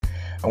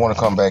I want to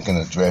come back and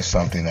address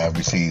something. I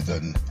received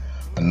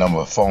a number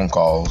of phone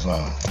calls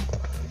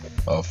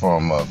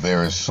from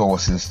various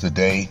sources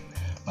today,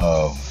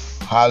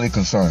 highly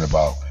concerned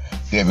about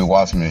Debbie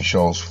Wasserman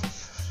Schultz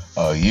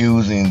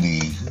using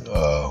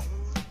the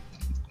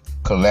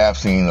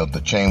collapsing of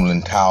the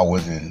Chamberlain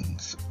Towers in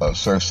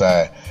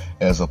Surfside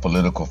as a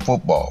political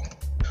football,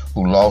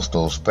 who lost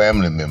those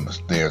family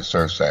members there at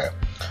Surfside.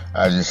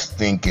 I just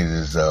think it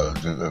is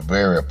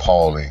very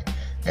appalling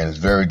and it's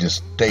very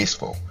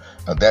distasteful.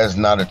 That is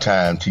not a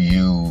time to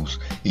use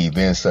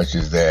events such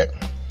as that,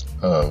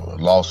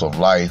 loss of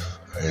life.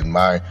 And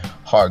my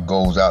heart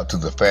goes out to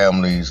the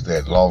families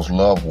that lost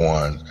loved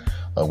ones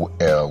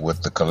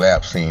with the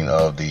collapsing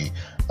of the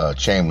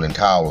Chamberlain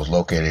Towers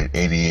located at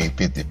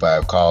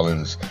 8855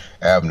 Collins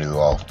Avenue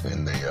off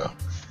in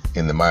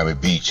the Miami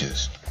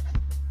Beaches.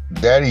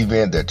 That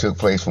event that took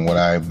place, from what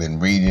I've been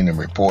reading and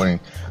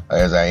reporting,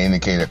 as I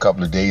indicated a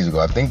couple of days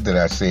ago, I think that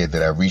I said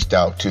that I reached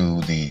out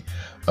to the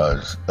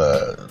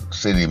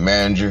city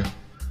manager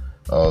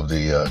of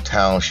the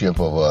township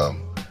of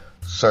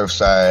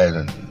Surfside,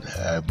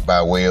 and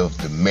by way of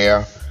the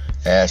mayor,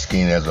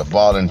 asking as a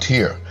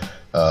volunteer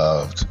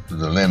to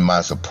lend my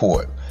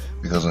support.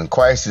 Because in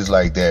crises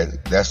like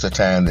that, that's the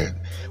time that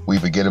we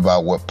forget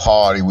about what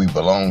party we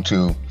belong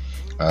to.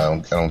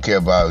 I don't care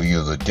about if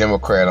you're a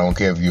Democrat. I don't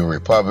care if you're a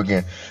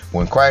Republican.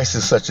 When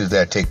crises such as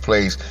that take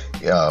place,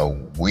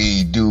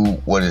 we do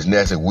what is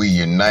necessary. We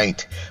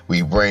unite.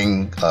 We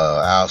bring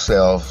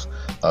ourselves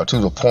to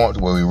the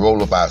point where we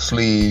roll up our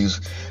sleeves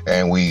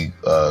and we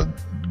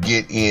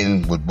get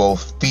in with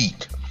both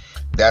feet.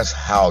 That's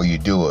how you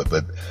do it.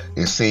 But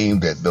it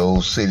seems that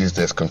those cities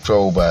that's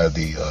controlled by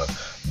the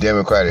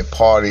Democratic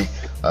Party,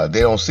 they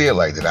don't see it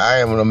like that. I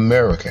am an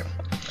American.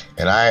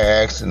 And I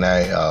asked and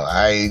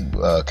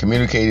I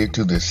communicated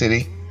to the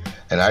city,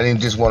 and I didn't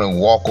just want to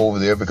walk over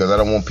there because I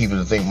don't want people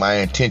to think my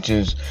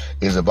intentions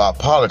is about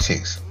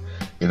politics.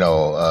 You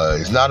know,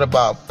 it's not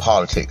about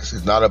politics.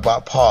 It's not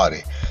about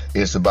party.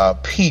 It's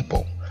about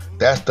people.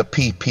 That's the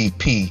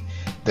PPP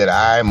that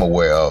I'm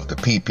aware of, the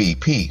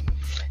PPP.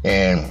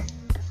 And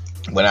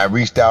when I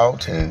reached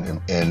out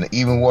and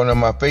even one on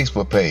my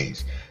Facebook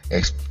page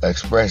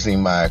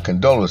expressing my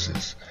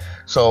condolences.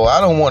 So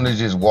I don't want to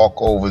just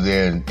walk over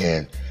there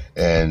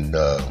and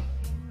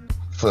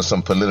for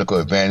some political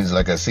advantage,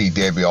 like I see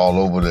Debbie all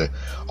over the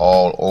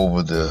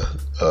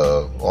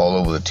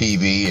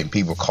TV and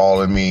people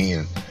calling me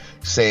and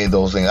saying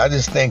those things. I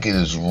just think it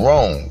is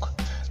wrong.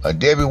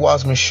 Debbie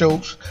Wasserman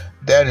Schultz,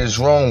 that is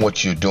wrong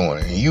what you're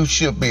doing. And you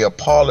should be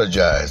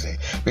apologizing,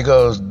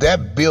 because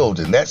that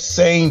building, that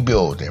same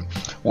building,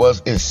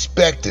 was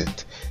inspected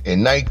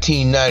in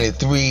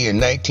 1993 and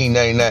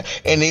 1999,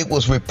 and it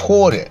was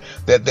reported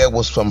that there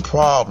was some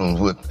problems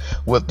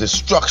with the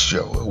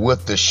structure,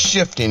 with the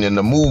shifting and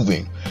the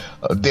moving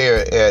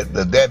there at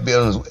that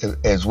building,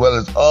 as well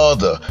as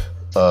other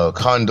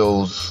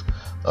condos,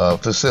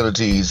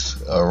 facilities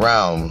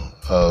around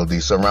the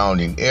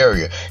surrounding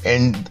area.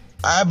 And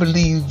I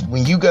believe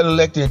when you got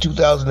elected in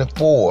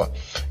 2004,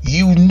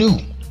 you knew,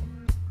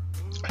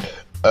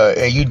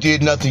 and you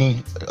did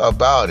nothing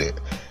about it.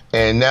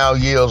 And now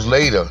years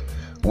later,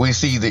 we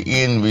see the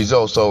end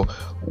result. So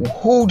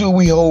who do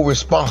we hold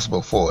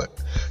responsible for it?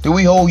 Do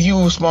we hold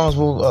you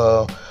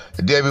responsible,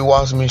 Debbie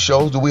Wasserman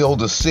Schultz? Do we hold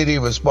the city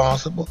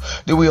responsible?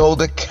 Do we hold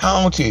the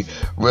county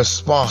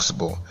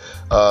responsible?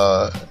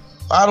 I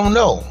don't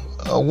know.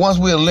 Once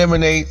we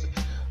eliminate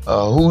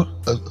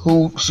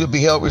who should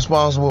be held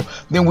responsible,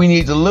 then we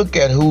need to look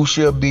at who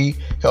should be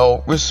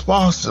held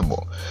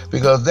responsible,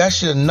 because that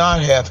should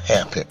not have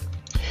happened.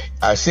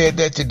 I said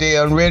that today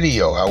on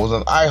radio. I was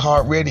on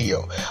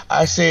iHeartRadio.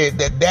 I said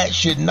that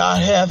should not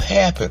have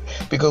happened,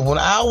 because when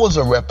I was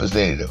a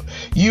representative,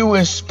 you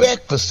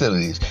inspect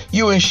facilities.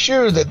 You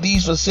ensure that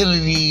these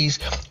facilities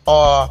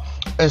are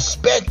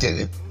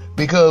inspected,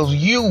 because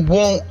you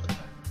want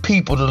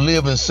people to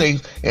live in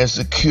safe and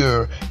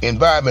secure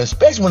environments,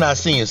 especially when our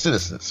senior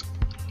citizens.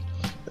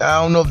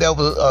 I don't know if that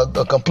was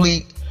a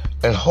complete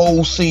and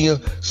whole senior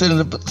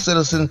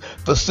citizen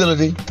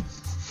facility,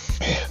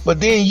 but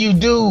then you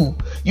do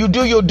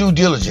your due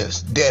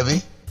diligence,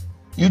 Debbie.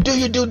 You do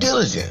your due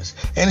diligence.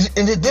 And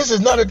this is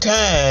not a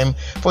time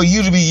for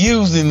you to be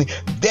using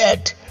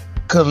that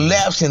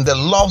collapsing, the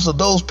loss of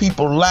those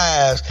people's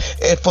lives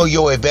for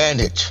your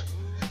advantage,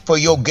 for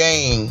your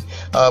gain,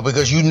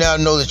 because you now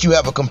know that you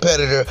have a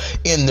competitor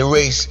in the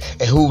race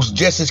and who's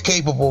just as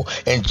capable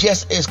and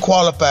just as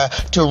qualified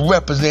to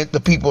represent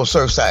the people of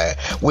Surfside,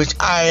 which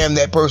I am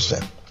that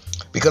person.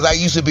 Because I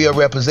used to be a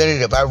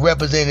representative. I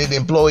represented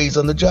employees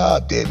on the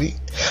job, Debbie.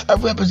 I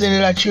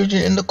represented our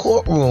children in the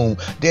courtroom,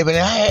 Debbie. And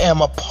I am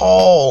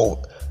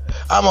appalled.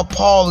 I'm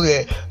appalled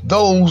that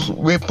those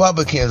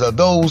Republicans or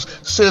those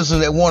citizens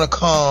that want to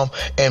come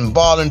and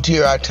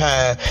volunteer our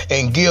time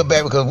and give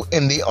back, because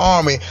in the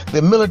Army,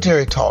 the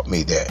military taught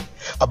me that,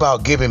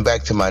 about giving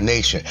back to my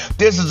nation.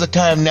 This is the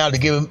time now to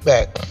give it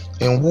back.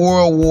 In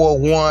World War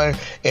I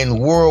and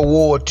World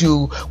War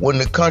II, when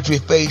the country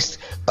faced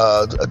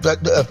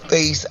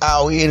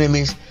our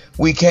enemies,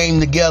 We came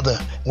together.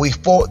 We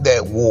fought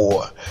that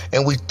war.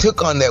 And we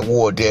took on that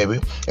war, Debbie.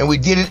 And we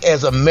did it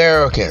as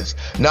Americans.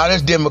 Not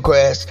as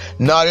Democrats,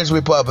 not as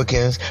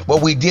Republicans,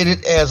 but we did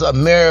it as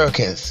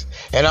Americans.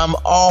 And I'm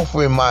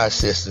offering my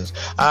assistance.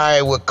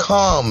 I will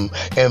come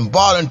and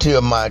volunteer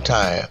my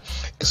time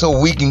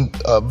so we can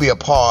be a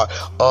part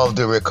of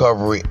the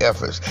recovery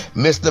efforts.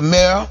 Mr.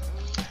 Mayor,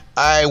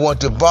 I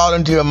want to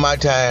volunteer my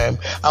time.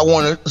 I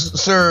want to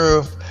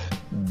serve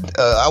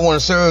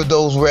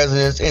those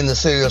residents in the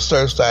city of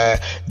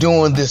Surfside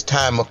during this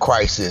time of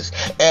crisis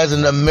as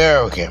an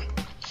American,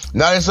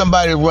 not as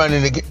somebody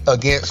running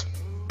against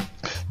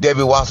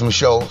Debbie Wasserman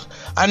Schultz.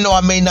 I know I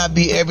may not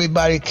be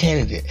everybody's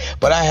candidate,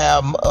 but I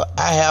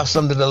have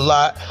something a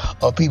lot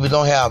of people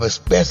don't have,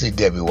 especially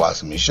Debbie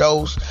Wasserman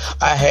Schultz.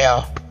 I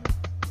have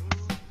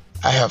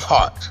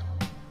heart.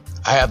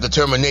 I have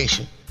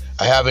determination.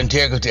 I have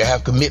integrity. I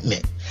have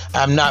commitment.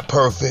 I'm not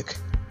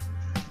perfect.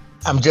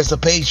 I'm just a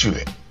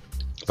patriot.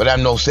 But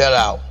I'm no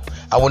sellout.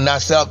 I will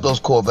not sell out those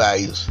core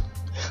values.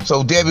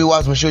 So Debbie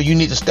Wasserman Schultz, you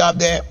need to stop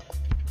that.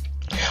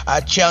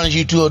 I challenge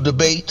you to a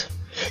debate.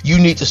 You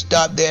need to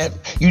stop that.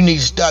 You need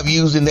to stop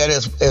using that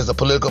as a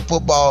political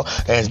football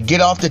and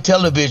get off the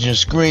television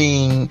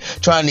screen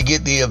trying to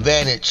get the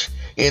advantage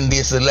in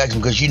this election,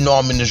 because you know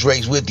I'm in this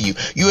race with you.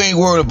 You ain't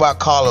worried about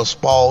Carlos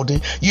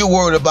Spalding. You're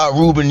worried about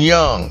Reuben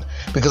Young,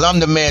 because I'm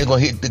the man who's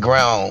going to hit the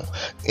ground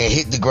and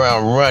hit the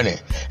ground running.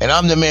 And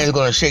I'm the man who's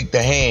going to shake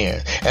the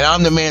hand. And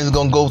I'm the man who's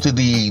going to go to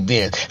the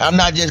event. I'm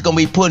not just going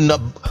to be putting up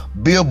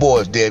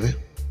billboards, Debbie.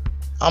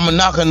 I'm going to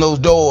knock on those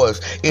doors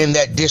in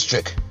that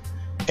district.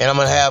 And I'm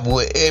going to have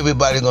where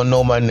everybody's going to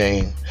know my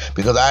name,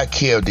 because I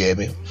care,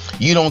 Debbie.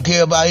 You don't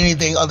care about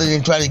anything other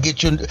than trying to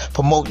get you to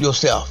promote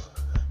yourself.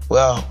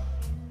 Well,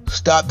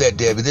 stop that,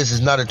 Debbie. This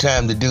is not a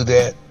time to do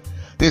that.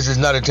 This is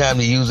not a time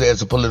to use it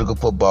as a political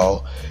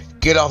football.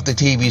 Get off the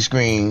TV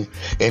screen.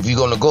 If you're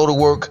going to go to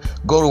work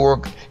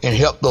and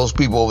help those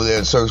people over there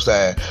in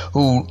Surfside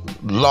who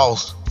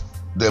lost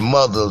their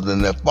mothers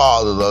and their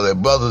fathers or their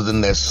brothers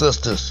and their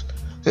sisters.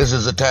 This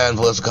is a time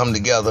for us to come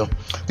together.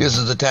 This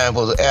is a time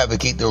for us to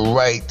advocate the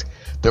right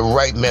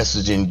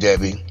messaging,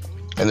 Debbie.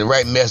 And the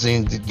right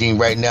messaging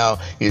right now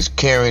is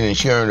caring and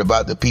sharing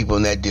about the people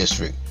in that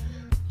district,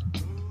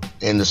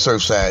 in the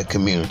Surfside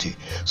community.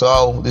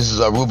 So this is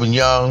Reuben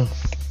Young.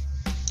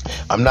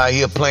 I'm not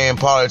here playing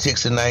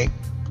politics tonight.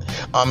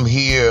 I'm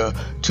here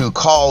to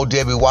call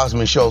Debbie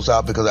Wasserman Schultz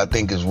out because I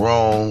think it's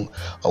wrong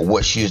of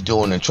what she is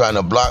doing and trying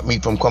to block me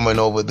from coming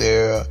over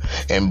there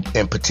and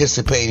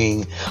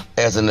participating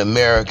as an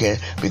American,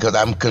 because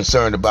I'm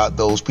concerned about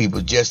those people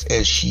just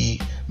as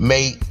she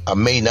may or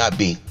may not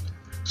be.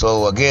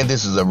 So again,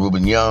 this is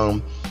Reuben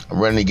Young. I'm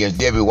running against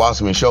Debbie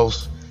Wasserman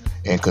Schultz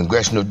in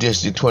Congressional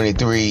District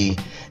 23,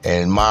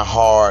 and my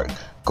heart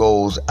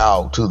goes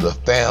out to the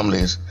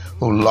families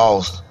who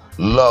lost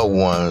loved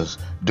ones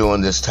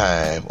during this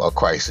time of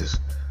crisis.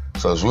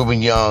 So it's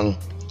Reuben Young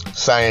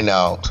signing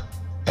out,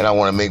 and I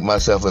want to make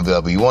myself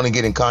available. You want to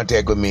get in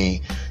contact with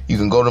me, you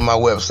can go to my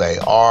website,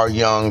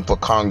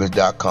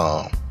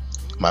 ryoungforcongress.com.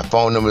 My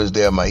phone number is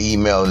there, my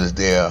email is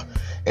there,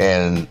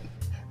 and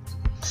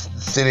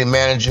city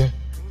manager,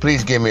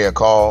 please give me a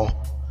call.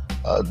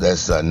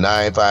 That's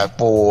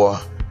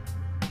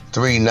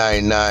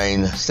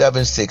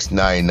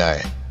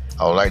 954-399-7699.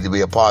 I would like to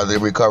be a part of the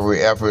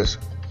recovery efforts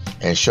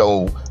and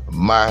show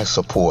my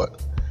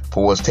support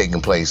for what's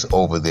taking place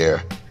over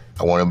there.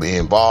 I want to be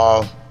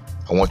involved.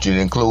 I want you to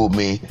include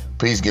me.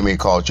 Please give me a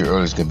call at your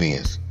earliest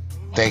convenience.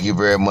 Thank you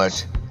very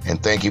much,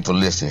 and thank you for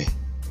listening.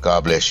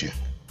 God bless you.